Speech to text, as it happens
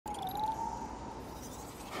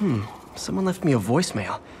Someone left me a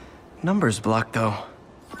voicemail. Number's blocked, though.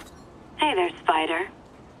 Hey there, Spider.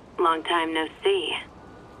 Long time no see.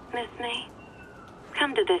 Miss me?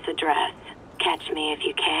 Come to this address. Catch me if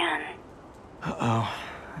you can. Uh-oh.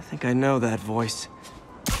 I think I know that voice.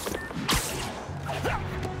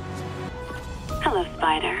 Hello,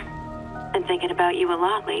 Spider. Been thinking about you a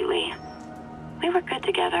lot lately. We were good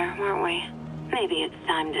together, weren't we? Maybe it's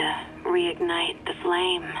time to reignite the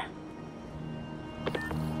flame.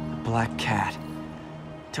 Black Cat.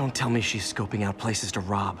 Don't tell me she's scoping out places to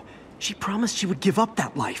rob. She promised she would give up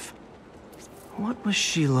that life. What was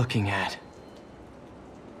she looking at?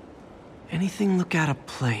 Anything look out of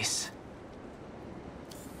place?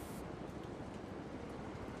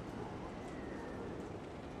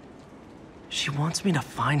 She wants me to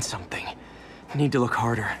find something. I need to look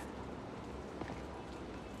harder.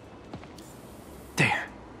 There.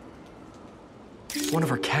 One of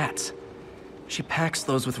her cats. She packs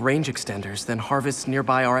those with range extenders, then harvests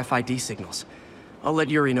nearby RFID signals. I'll let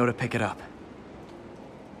Yuri know to pick it up.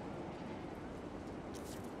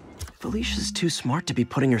 Felicia's too smart to be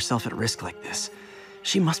putting herself at risk like this.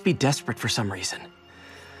 She must be desperate for some reason.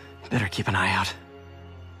 Better keep an eye out.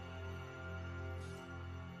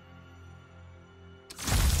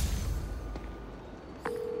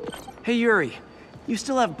 Hey Yuri, you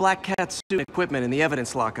still have Black Cat's suit equipment in the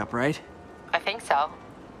evidence lockup, right? I think so.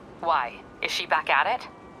 Why? Is she back at it?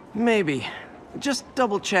 Maybe. Just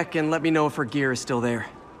double check and let me know if her gear is still there.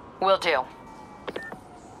 Will do.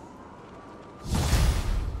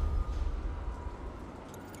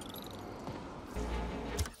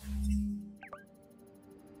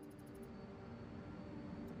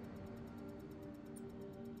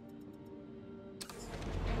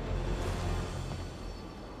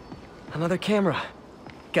 Another camera.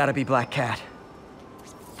 Gotta be Black Cat.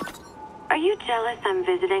 Are you jealous I'm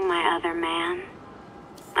visiting my other man?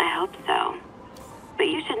 I hope so. But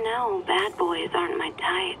you should know bad boys aren't my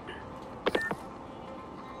type.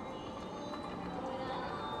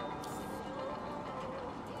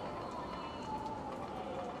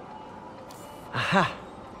 Aha.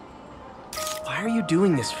 Why are you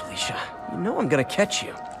doing this, Felicia? You know I'm gonna catch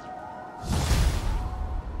you.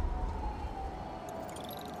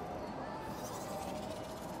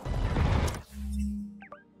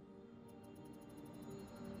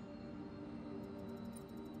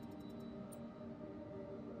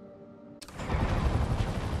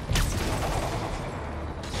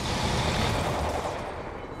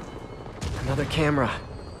 Another camera.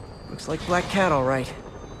 Looks like Black Cat, all right.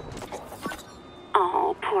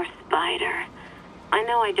 Oh, poor Spider. I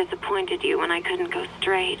know I disappointed you when I couldn't go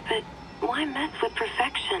straight, but why mess with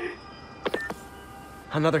perfection?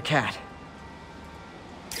 Another cat.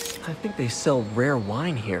 I think they sell rare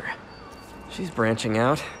wine here. She's branching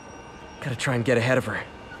out. Gotta try and get ahead of her.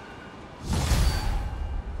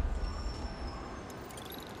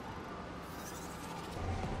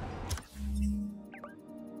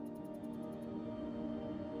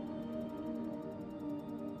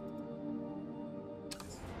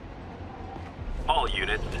 All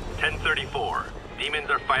units, 1034. Demons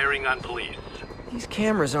are firing on police. These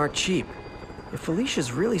cameras aren't cheap. If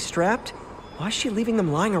Felicia's really strapped, why is she leaving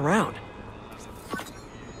them lying around?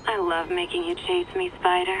 I love making you chase me,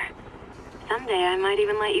 Spider. Someday I might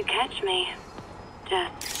even let you catch me.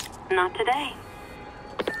 Just not today.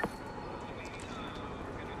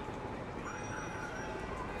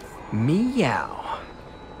 Meow.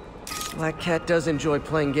 Black Cat does enjoy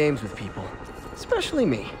playing games with people, especially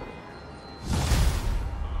me.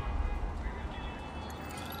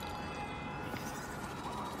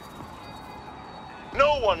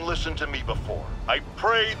 No one listened to me before. I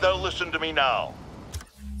pray they'll listen to me now.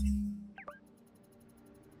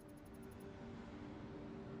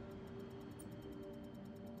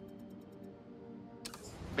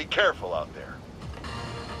 Be careful out there.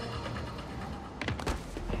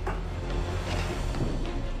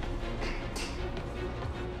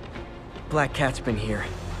 Black Cat's been here.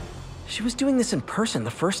 She was doing this in person the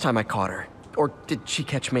first time I caught her. Or did she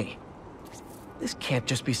catch me? This can't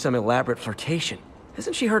just be some elaborate flirtation.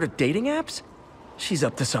 Hasn't she heard of dating apps? She's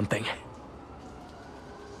up to something.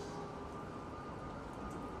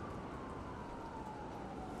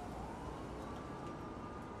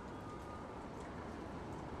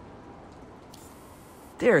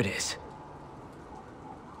 There it is.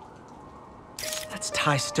 That's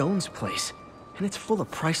Ty Stone's place, and it's full of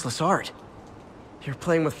priceless art. You're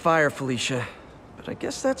playing with fire, Felicia, but I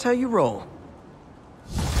guess that's how you roll.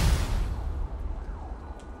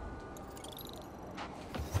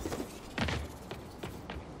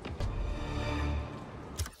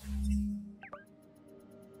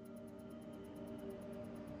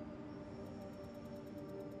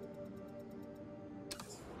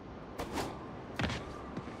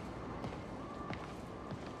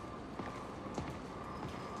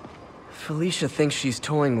 Felicia thinks she's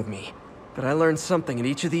toying with me, but I learned something in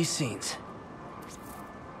each of these scenes.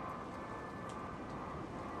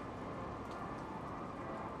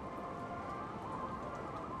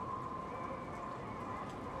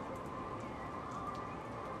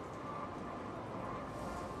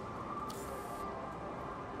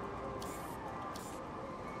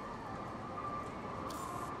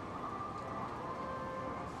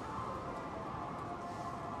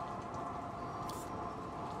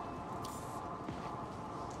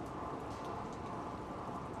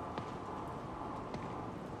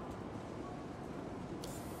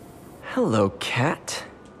 Hello, cat.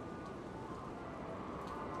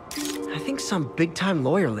 I think some big-time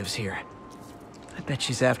lawyer lives here. I bet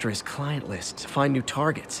she's after his client list to find new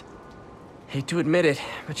targets. Hate to admit it,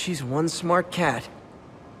 but she's one smart cat.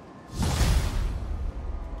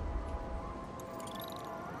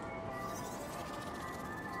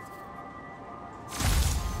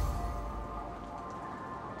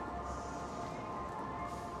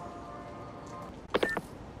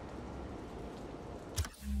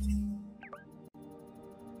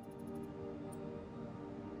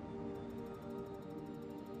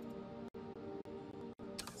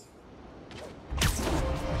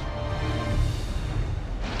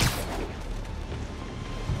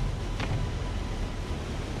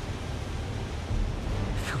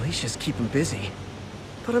 Felicia's keeping busy,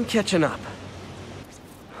 but I'm catching up.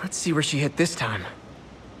 Let's see where she hit this time.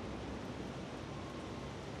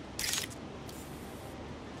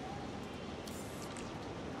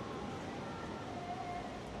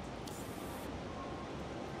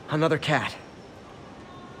 Another cat.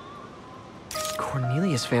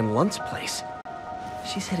 Cornelius Van Lunt's place.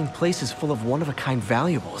 She's hitting places full of one-of-a-kind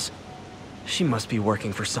valuables. She must be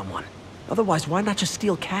working for someone. Otherwise, why not just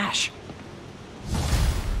steal cash?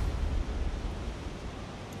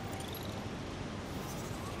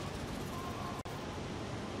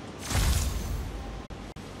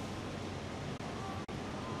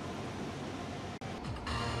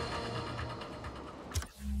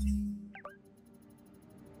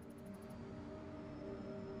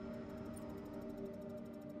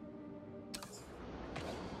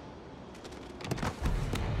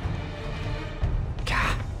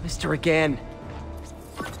 Missed her again.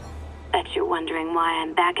 Bet you're wondering why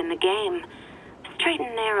I'm back in the game. Straight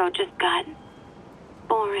and narrow just got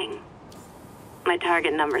boring. My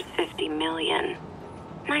target number's 50 million.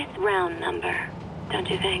 Nice round number, don't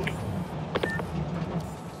you think?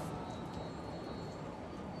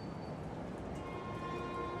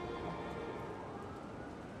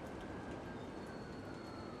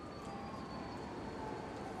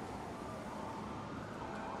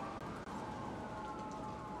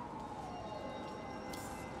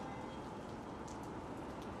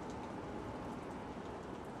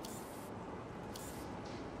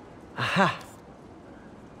 Aha!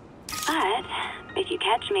 But if you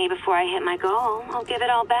catch me before I hit my goal, I'll give it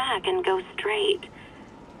all back and go straight.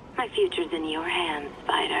 My future's in your hands,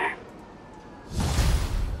 Spider.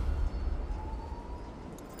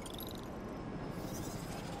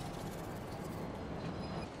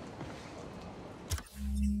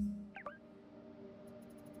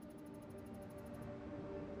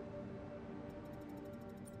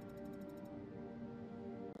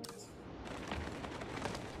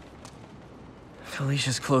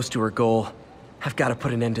 Felicia's close to her goal. I've got to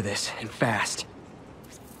put an end to this, and fast.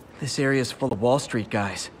 This area's full of Wall Street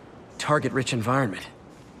guys. Target-rich environment.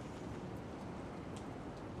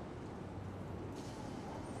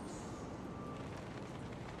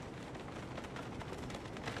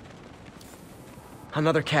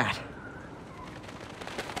 Another cat.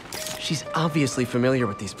 She's obviously familiar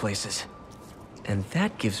with these places. And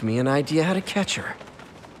that gives me an idea how to catch her.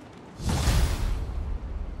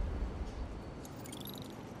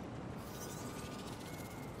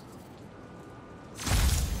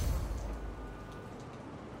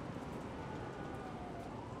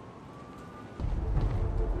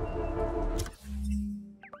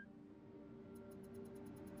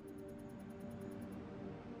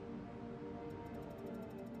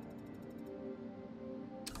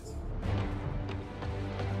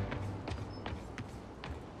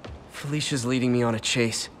 Felicia's leading me on a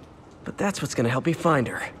chase, but that's what's gonna help me find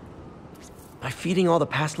her. By feeding all the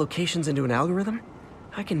past locations into an algorithm,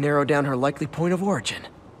 I can narrow down her likely point of origin.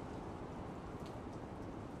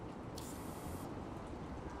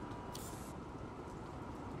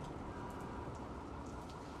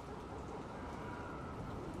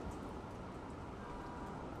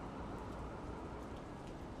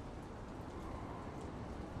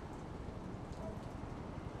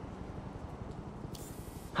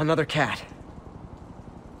 Another cat.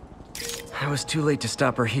 I was too late to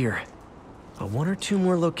stop her here, But one or two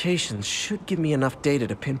more locations should give me enough data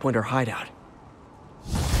to pinpoint her hideout.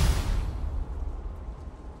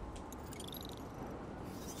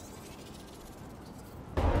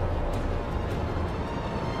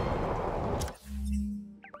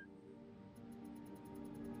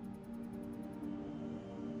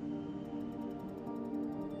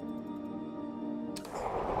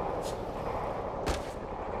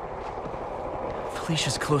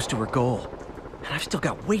 Felicia's close to her goal, and I've still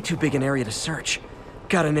got way too big an area to search.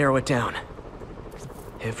 Gotta narrow it down.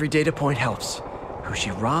 Every data point helps. Who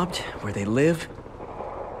she robbed, where they live.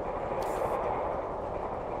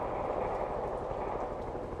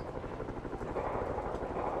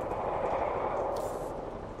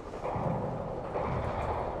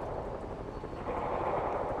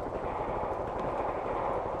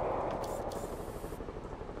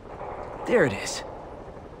 There it is.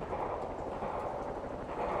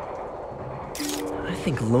 I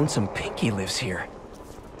think Lonesome Pinky lives here.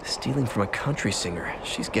 Stealing from a country singer.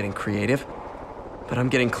 She's getting creative. But I'm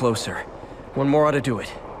getting closer. One more ought to do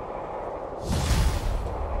it.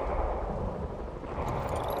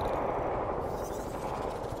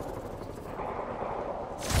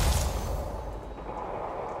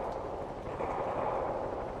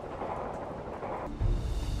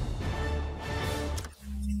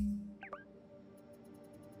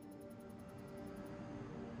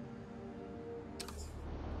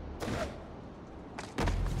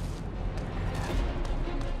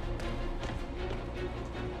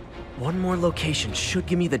 One more location should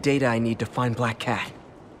give me the data I need to find Black Cat.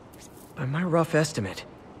 By my rough estimate,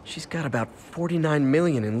 she's got about 49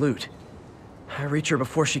 million in loot. I reach her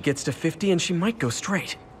before she gets to 50 and she might go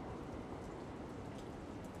straight.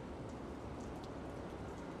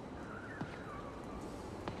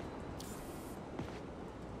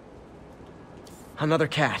 Another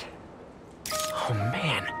cat. Oh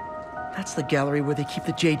man, that's the gallery where they keep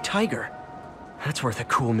the Jade Tiger. That's worth a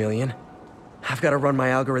cool million. I've got to run my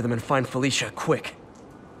algorithm and find Felicia, quick.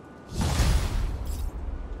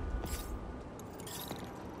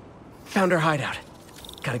 Found her hideout.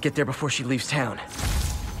 Gotta get there before she leaves town.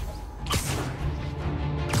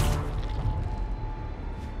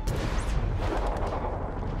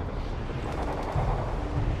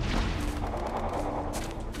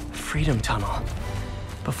 Freedom Tunnel.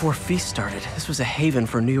 Before Feast started, this was a haven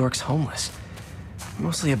for New York's homeless.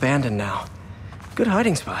 Mostly abandoned now. Good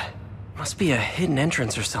hiding spot. Must be a hidden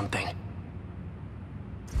entrance or something.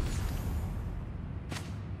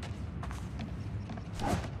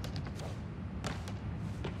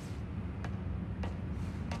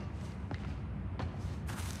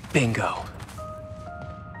 Bingo.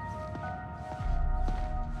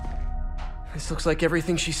 This looks like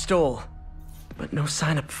everything she stole. But no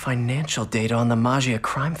sign of financial data on the Maggia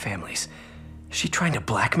crime families. Is she trying to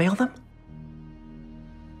blackmail them?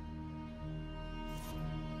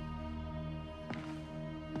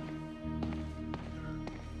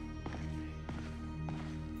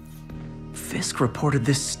 Fisk reported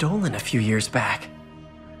this stolen a few years back.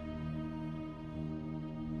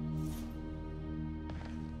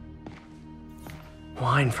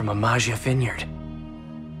 Wine from a Maggia vineyard.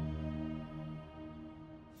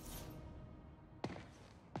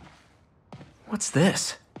 What's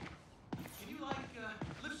this? Can you,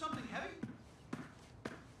 lift something heavy?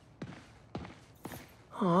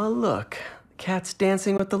 Aw, look. The cat's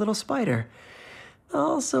dancing with the little spider.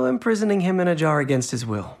 Also imprisoning him in a jar against his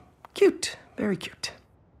will. Cute. Very cute.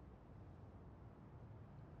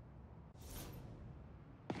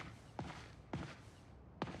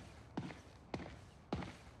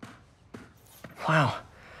 Wow.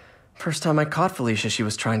 First time I caught Felicia, she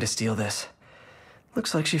was trying to steal this.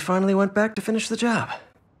 Looks like she finally went back to finish the job.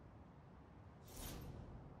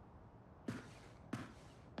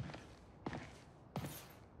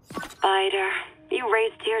 Spider, you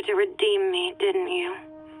raced here to redeem me, didn't you?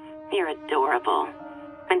 You're adorable.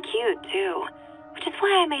 And cute, too. Which is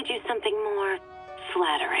why I made you something more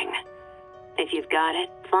flattering. If you've got it,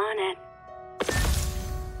 flaunt it.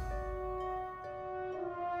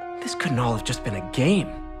 This couldn't all have just been a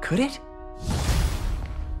game, could it?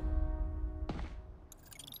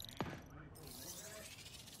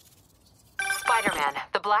 Spider-Man,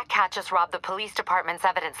 the Black Cat just robbed the police department's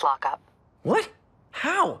evidence lockup. What?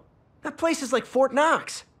 How? That place is like Fort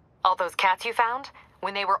Knox. All those cats you found?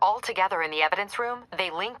 When they were all together in the evidence room, they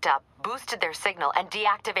linked up, boosted their signal, and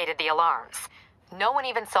deactivated the alarms. No one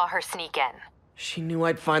even saw her sneak in. She knew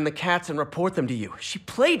I'd find the cats and report them to you. She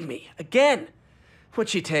played me, again. What'd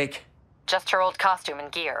she take? Just her old costume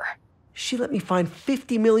and gear. She let me find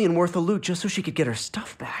 50 million worth of loot just so she could get her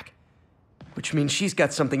stuff back. Which means she's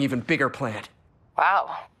got something even bigger planned.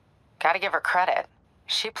 Wow. Gotta give her credit.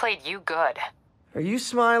 She played you good. Are you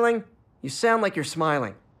smiling? You sound like you're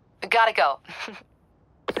smiling. Gotta go.